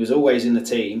 Ali was always in the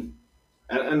team,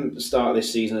 and the start of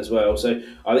this season as well. So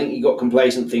I think he got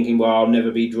complacent, thinking, well, I'll never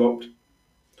be dropped.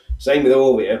 Same with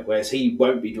Aurier, whereas he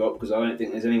won't be dropped, because I don't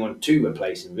think there's anyone to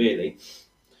replace him, really.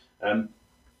 Like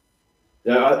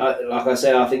I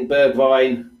said, I think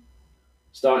Bergwijn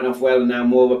starting off well and now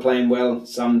Moura playing well,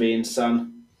 Son being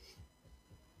Son,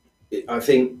 I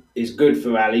think is good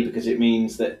for Ali, because it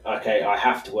means that, okay, I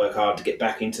have to work hard to get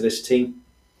back into this team.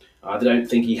 I don't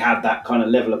think he had that kind of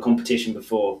level of competition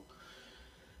before.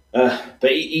 But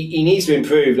he needs to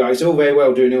improve. Like, it's all very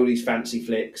well doing all these fancy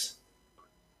flicks,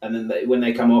 and then when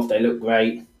they come off, they look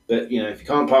great. But if you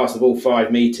can't pass the ball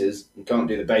 5 meters and can't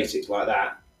do the basics like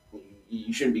that,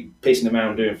 you shouldn't be pissing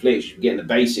around doing flicks. You should be getting the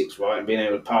basics right and being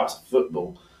able to pass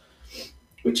football,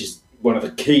 which is one of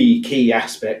the key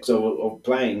aspects of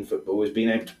playing football, is being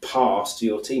able to pass to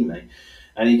your teammate.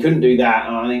 And he couldn't do that,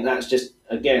 and I think that's just,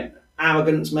 again,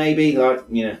 arrogance maybe. Like,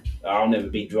 I'll never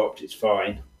be dropped, it's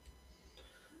fine.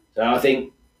 So I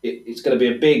think it's going to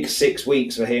be a big 6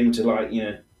 weeks for him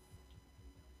to,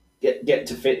 get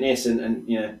to fitness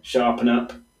and sharpen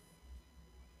up.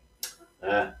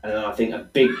 And I think a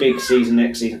big season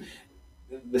next season.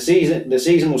 The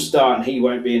season will start and he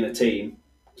won't be in the team.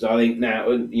 So I think now,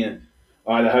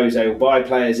 either Jose will buy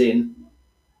players in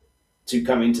to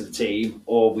come into the team,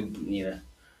 or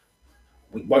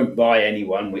we won't buy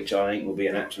anyone, which I think will be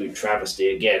an absolute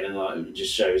travesty again, and like, it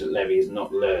just shows that Levy has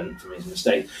not learned from his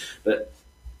mistake. But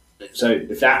so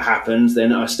if that happens,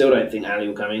 then I still don't think Ali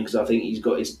will come in because I think he's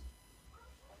got his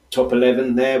top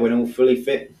 11 there when all fully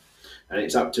fit, and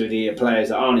it's up to the players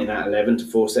that aren't in that 11 to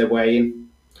force their way in.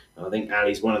 And I think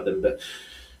Ali's one of them, but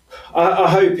I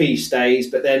hope he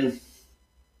stays. But then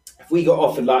if we got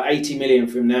offered like 80 million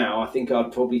from now, I think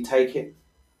I'd probably take it.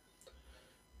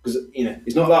 Because,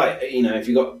 it's not like, if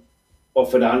you got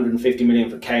offered 150 million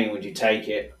for Kane, would you take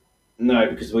it? No,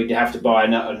 because we'd have to buy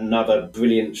another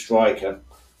brilliant striker.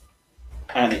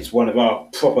 And it's one of our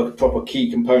proper key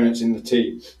components in the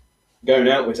team. Going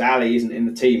out with Ali isn't in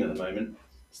the team at the moment.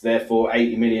 So therefore,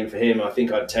 80 million for him, I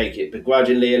think I'd take it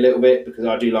begrudgingly a little bit because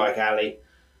I do like Ali.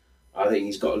 I think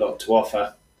he's got a lot to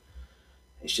offer.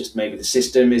 It's just maybe the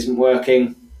system isn't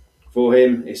working for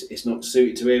him. It's not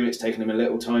suited to him. It's taken him a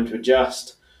little time to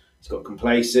adjust. He's got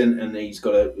complacent and he's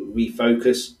got to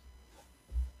refocus.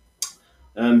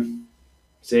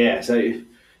 So if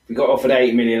we got offered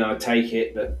 80 million, I'd take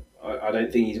it, but I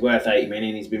don't think he's worth 80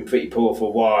 million. He's been pretty poor for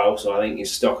a while, so I think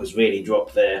his stock has really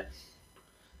dropped there.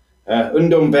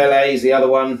 Ndombele is the other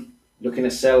one, looking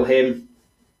to sell him.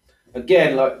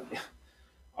 Again,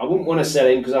 I wouldn't want to sell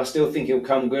him because I still think he'll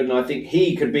come good, and I think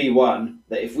he could be one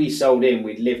that if we sold him,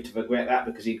 we'd live to regret that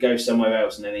because he'd go somewhere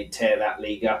else and then he'd tear that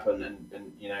league up, and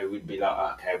we'd be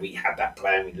like, okay, we had that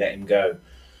player and we'd let him go.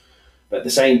 But at the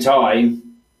same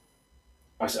time,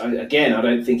 I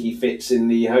don't think he fits in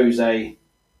the Jose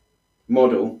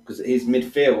model because his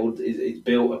midfield is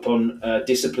built upon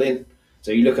discipline.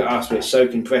 So you look at us, we're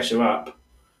soaking pressure up,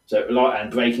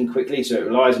 and breaking quickly. So it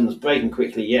relies on us breaking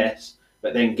quickly, yes,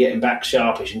 but then getting back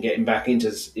sharpish and getting back into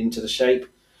the shape.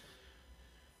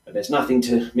 But there's nothing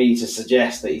to me to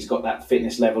suggest that he's got that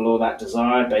fitness level or that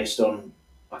desire based on,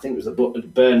 I think it was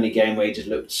the Burnley game where he just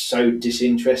looked so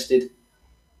disinterested.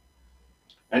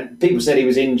 And people said he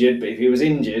was injured, but if he was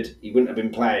injured, he wouldn't have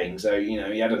been playing. So, he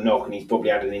had a knock and he's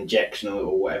probably had an injection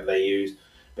or whatever they use.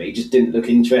 But he just didn't look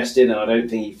interested, and I don't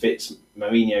think he fits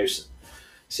Mourinho's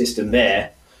system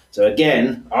there. So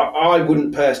again, I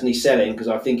wouldn't personally sell him because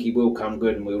I think he will come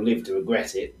good and we'll live to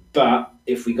regret it. But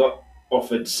if we got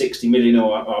offered 60 million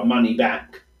or our money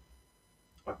back,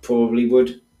 I probably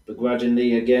would,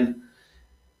 begrudgingly again.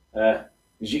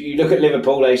 You look at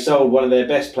Liverpool, they sold one of their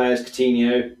best players,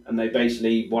 Coutinho, and they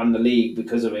basically won the league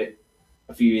because of it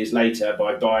a few years later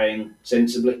by buying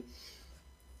sensibly.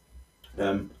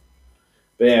 But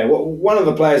yeah, one of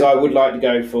the players I would like to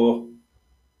go for,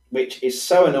 which is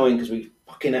so annoying because we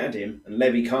fucking had him, and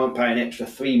Levy can't pay an extra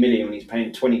 3 million when he's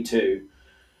paying 22.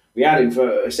 We had him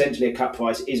for essentially a cut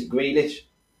price, is Grealish.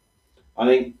 I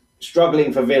think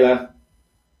struggling for Villa,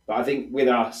 but I think with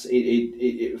us,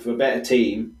 for a better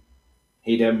team,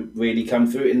 he'd really come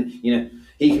through. And,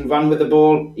 he can run with the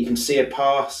ball, he can see a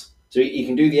pass, so he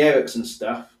can do the Eriksen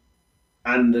stuff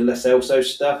and the Lo Celso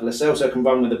stuff. Lo Celso can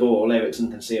run with the ball, Eriksen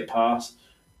can see a pass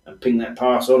and ping that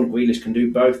pass on. Grealish can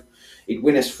do both. He'd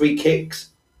win us free kicks.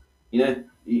 You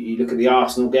look at the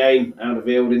Arsenal game,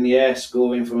 Alderweireld in the air,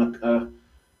 scoring from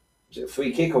was it a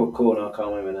free kick or a corner? I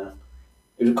can't remember now.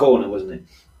 It was a corner, wasn't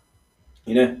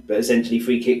it? But essentially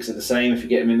free kicks are the same if you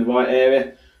get them in the right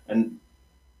area. And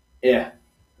yeah,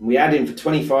 we had him for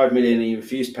 25 million and he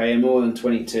refused to pay him more than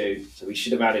 22, so we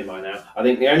should have had him by now. I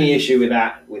think the only issue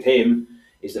with him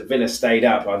is that Villa stayed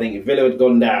up. I think if Villa had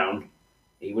gone down,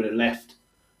 he would have left.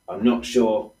 I'm not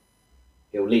sure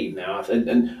he'll leave now.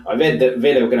 And I read that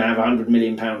Villa are going to have a £100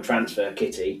 million transfer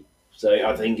kitty, so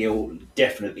I think he'll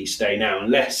definitely stay now,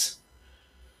 unless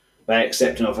they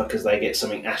accept an offer because they get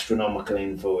something astronomical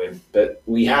in for him. But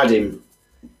we had him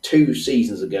 2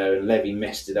 seasons ago and Levy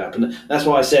messed it up. And that's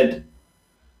why I said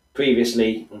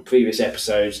previously, on previous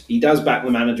episodes, he does back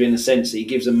the manager in the sense that he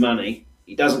gives them money.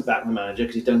 He doesn't back the manager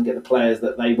because he doesn't get the players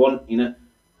that they want,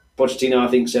 Pochettino, I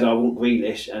think, said, I want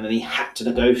Grealish, and then he had to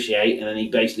negotiate, and then he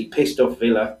basically pissed off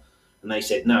Villa, and they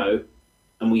said no,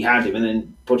 and we had him, and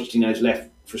then Pochettino's left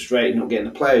frustrated not getting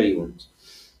the player he wants.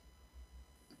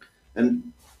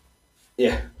 And,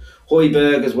 yeah,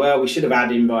 Højbjerg as well, we should have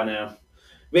had him by now.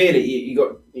 Really,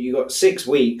 you got 6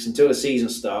 weeks until the season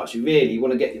starts. You really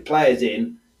want to get your players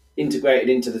integrated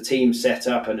into the team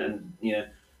setup, and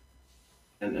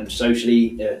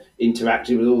socially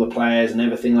interacted with all the players and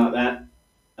everything like that.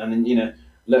 And then,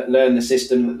 learn the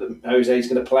system that Jose's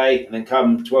going to play. And then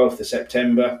come 12th of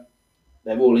September,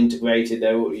 they're all integrated.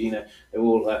 They're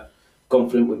all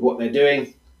confident with what they're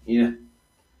doing.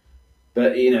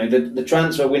 But, the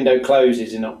transfer window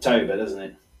closes in October, doesn't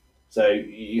it? So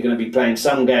you're going to be playing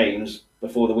some games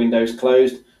before the window's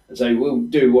closed. And so we'll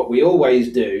do what we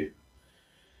always do.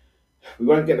 we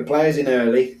won't get the players in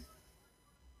early,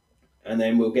 and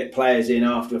then we'll get players in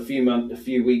after a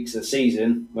few weeks of the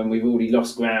season when we've already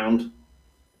lost ground,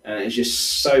 and it's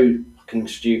just so fucking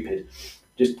stupid.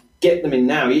 Just get them in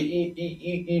now.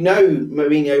 You know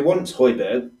Mourinho wants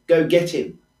Højbjerg. Go get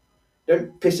him.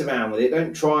 Don't piss around with it.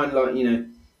 Don't try and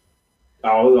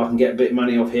oh, I can get a bit of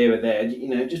money off here or there.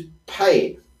 Just pay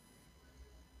it.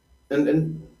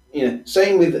 And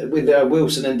same with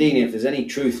Wilson and Dini. If there's any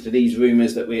truth to these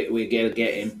rumours that we're going to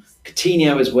get him,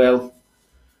 Coutinho as well.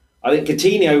 I think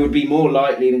Coutinho would be more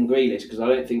likely than Grealish, because I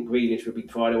don't think Grealish would be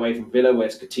pried away from Villa,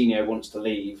 whereas Coutinho wants to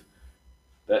leave.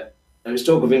 But there was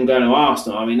talk of him going to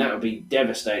Arsenal. I mean, that would be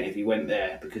devastating if he went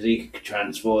there, because he could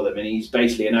transfer them, and he's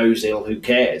basically an Ozil who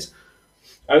cares.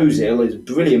 Ozil is a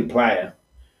brilliant player.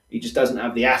 He just doesn't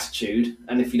have the attitude,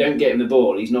 and if you don't get him the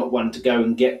ball, he's not one to go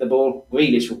and get the ball.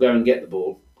 Grealish will go and get the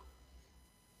ball.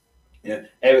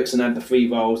 Eriksen had the free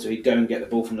role, so he'd go and get the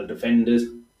ball from the defenders.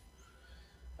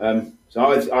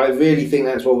 So I really think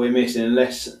that's what we're missing,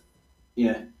 unless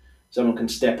someone can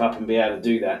step up and be able to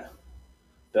do that.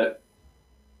 But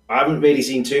I haven't really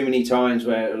seen too many times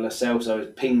where Lo Celso has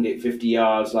pinged it 50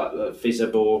 yards like the Fizzer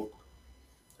ball.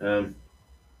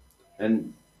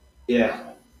 And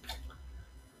yeah,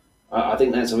 I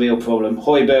think that's a real problem.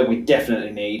 Højbjerg we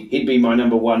definitely need. He'd be my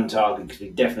number one target, because we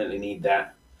definitely need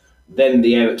that. Then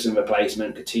the Eriksen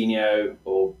replacement, Coutinho,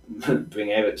 or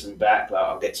bring Eriksen back.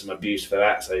 I'll get some abuse for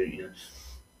that. So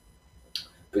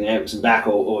bring Eriksen back,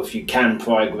 or if you can,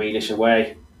 pry Grealish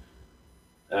away.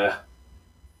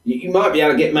 You might be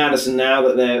able to get Maddison now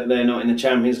that they're not in the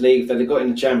Champions League. If they'd got in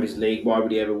the Champions League, why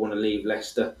would he ever want to leave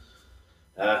Leicester?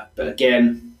 But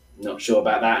again, not sure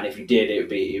about that. And if you did, it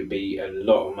would be a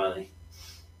lot of money.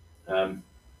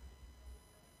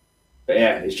 But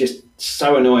yeah, it's just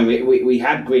so annoying. We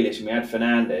had Grealish and we had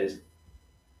Fernandes.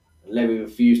 Levy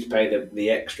refused to pay the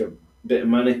extra bit of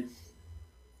money.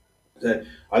 So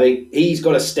I think he's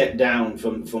got to step down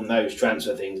from those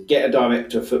transfer things. Get a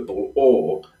director of football,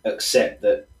 or accept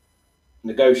that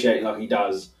negotiating like he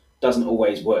doesn't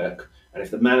always work. And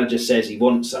if the manager says he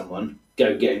wants someone,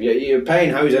 go get him. You're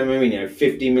paying Jose Mourinho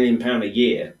 £50 million a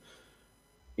year.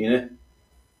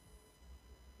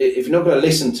 If you're not going to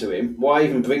listen to him, why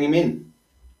even bring him in?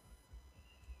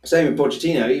 Same with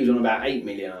Pochettino. He was on about £8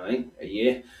 million, I think, a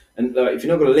year. And if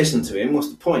you're not going to listen to him,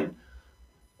 what's the point?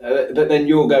 But then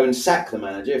you'll go and sack the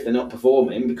manager if they're not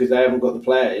performing because they haven't got the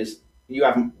players. You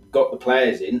haven't got the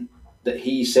players in that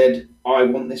he said, I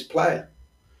want this player.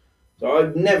 So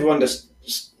I've never understood,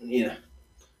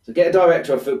 So get a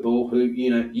director of football who,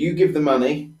 you give the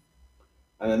money,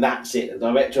 and then that's it.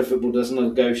 The director of football does a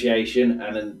negotiation,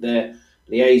 and then they're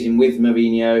liaising with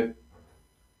Mourinho,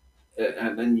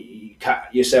 and then you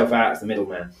cut yourself out as the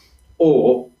middleman.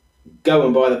 Or go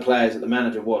and buy the players that the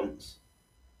manager wants,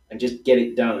 and just get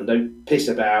it done, and don't piss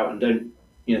about, and don't,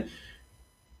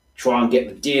 try and get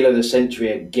the deal of the century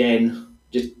again.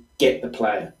 Just get the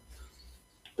player.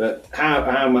 But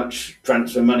how much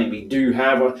transfer money we do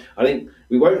have, I think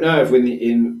we won't know if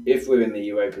we're in the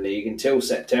Europa League until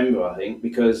September, I think,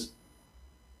 because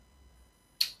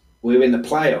we're in the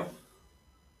playoff.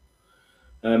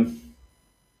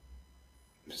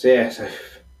 So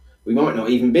we might not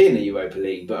even be in the Europa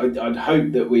League, but I'd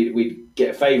hope that we'd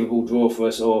get a favourable draw for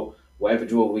us, or whatever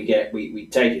draw we get, we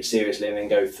take it seriously and then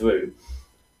go through.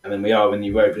 And then we are in the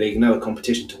Europa League, another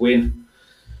competition to win.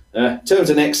 In terms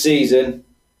of next season,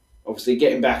 obviously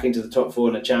getting back into the top four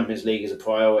in the Champions League is a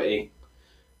priority.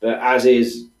 But as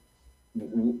is,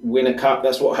 win a cup.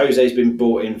 That's what Jose's been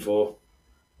brought in for.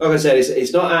 Like I said,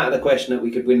 it's not out of the question that we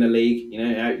could win the league.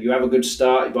 You have a good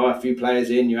start, you buy a few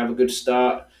players in, you have a good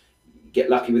start, you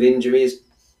get lucky with injuries.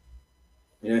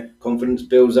 Confidence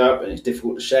builds up and it's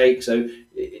difficult to shake. So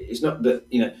it's not that,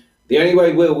 the only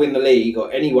way we'll win the league,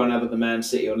 or anyone other than Man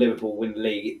City or Liverpool win the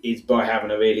league, is by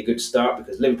having a really good start,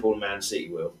 because Liverpool and Man City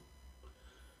will.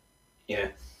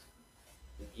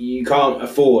 You can't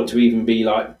afford to even be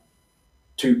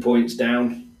 2 points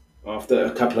down after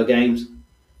a couple of games,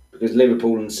 because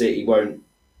Liverpool and City won't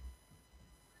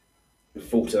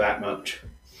falter that much.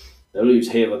 They'll lose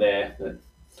here or there.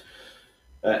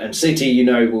 And City,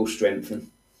 will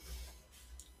strengthen.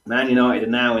 Man United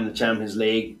are now in the Champions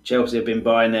League. Chelsea have been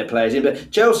buying their players in. But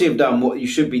Chelsea have done what you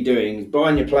should be doing, is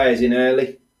buying your players in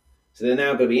early. So they're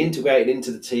now going to be integrated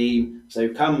into the team. So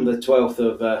come the 12th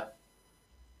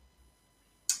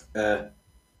of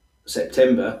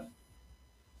September,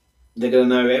 they're going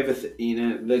to know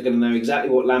everything. They're going to know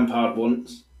exactly what Lampard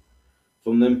wants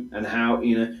from them, and how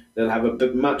they'll have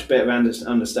a much better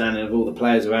understanding of all the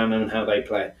players around them and how they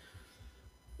play.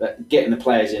 But getting the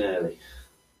players in early,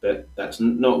 but that's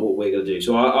not what we're going to do.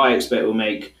 So I expect we'll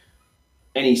make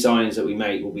any signs that we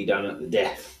make will be done at the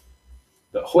death.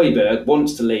 But Højbjerg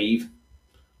wants to leave.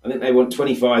 I think they want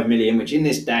 25 million, which in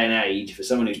this day and age, for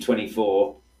someone who's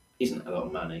 24, isn't a lot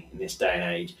of money in this day and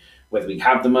age. Whether we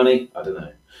have the money, I don't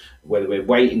know. Whether we're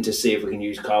waiting to see if we can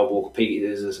use Kyle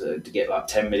Walker-Peters to get like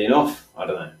 10 million off, I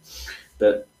don't know.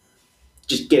 But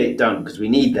just get it done, because we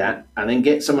need that, and then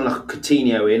get someone like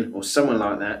Coutinho in or someone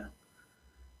like that.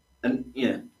 And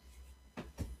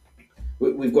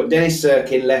we've got Dennis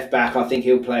Sirkin left back. I think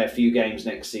he'll play a few games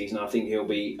next season. I think he'll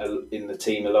be in the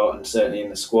team a lot and certainly in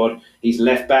the squad. He's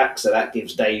left back, so that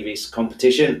gives Davies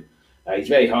competition. He's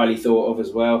very highly thought of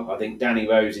as well. I think Danny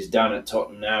Rose is done at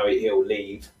Tottenham now. He'll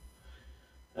leave.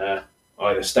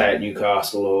 Either stay at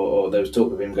Newcastle or there was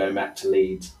talk of him going back to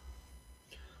Leeds.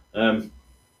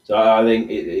 So I think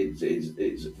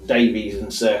it's Davies and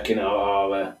Sirkin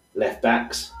are left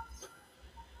backs.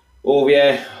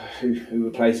 Aurier, who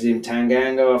replaces him,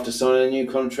 Tanganga, after signing a new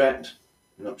contract.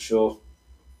 I'm not sure.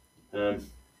 So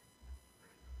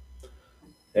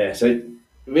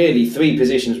really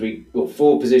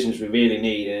four positions we really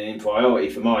need, and in priority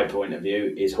from my point of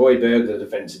view is Højbjerg, the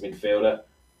defensive midfielder,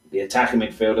 the attacking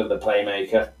midfielder, the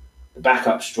playmaker, the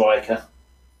backup striker,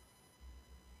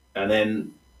 and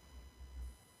then,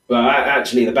 well,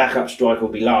 actually the backup striker will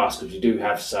be last because we do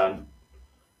have Son,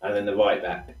 and then the right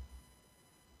back.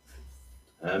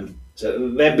 So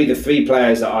there'd be the three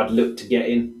players that I'd look to get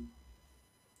in.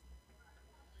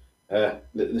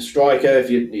 The striker, if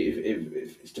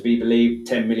it's to be believed,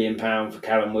 £10 million for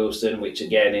Callum Wilson, which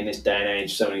again in this day and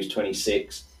age, someone who's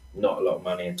 26, not a lot of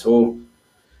money at all.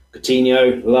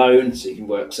 Coutinho, loan, so you can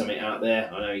work something out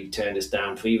there. I know he turned us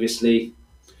down previously.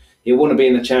 He'll want to be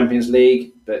in the Champions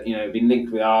League, but been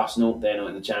linked with Arsenal. They're not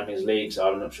in the Champions League,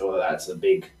 so I'm not sure that's a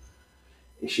big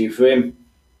issue for him.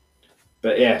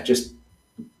 But yeah, just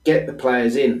get the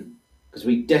players in, because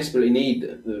we desperately need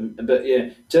them. But yeah,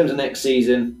 in terms of next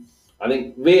season, I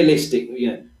think realistic,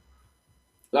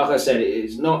 like I said,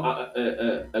 it's not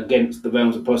against the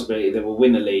realms of possibility that we'll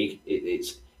win the league.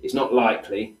 It's not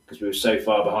likely because we were so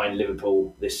far behind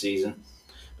Liverpool this season.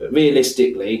 But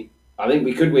realistically, I think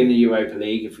we could win the Europa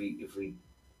League if we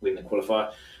win the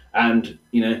qualifier, and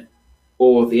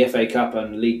or the FA Cup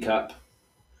and the League Cup.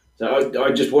 So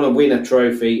I just want to win a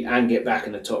trophy and get back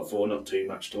in the top four. Not too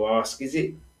much to ask, is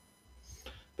it?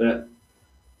 But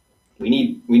we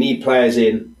need players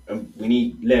in, and we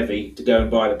need Levy to go and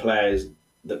buy the players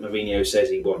that Mourinho says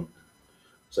he wants.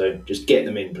 So just get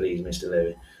them in, please, Mr.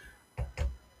 Levy.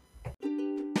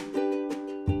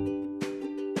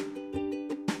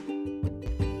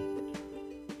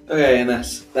 Okay, and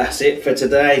that's it for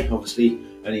today. Obviously,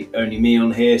 only me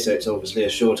on here, so it's obviously a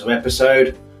shorter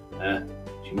episode.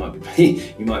 You might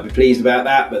be pleased about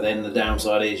that, but then the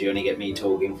downside is you only get me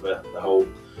talking for the whole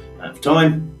amount of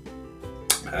time.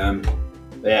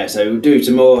 So we'll do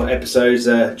some more episodes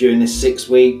during this 6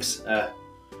 weeks as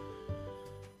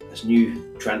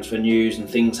new transfer news and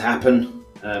things happen,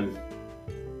 and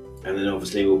then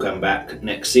obviously we'll come back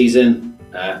next season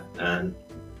and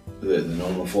the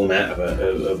normal format of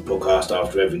a podcast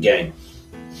after every game.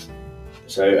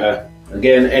 So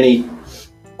again, any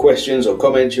questions or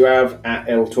comments you have at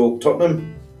L Talk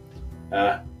Tottenham.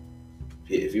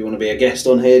 If you want to be a guest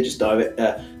on here, just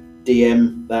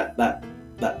DM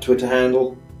that Twitter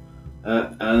handle,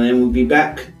 and then we'll be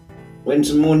back when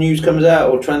some more news comes out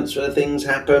or transfer things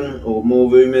happen or more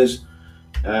rumours.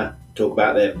 Talk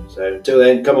about them. So until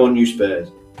then, come on, you Spurs.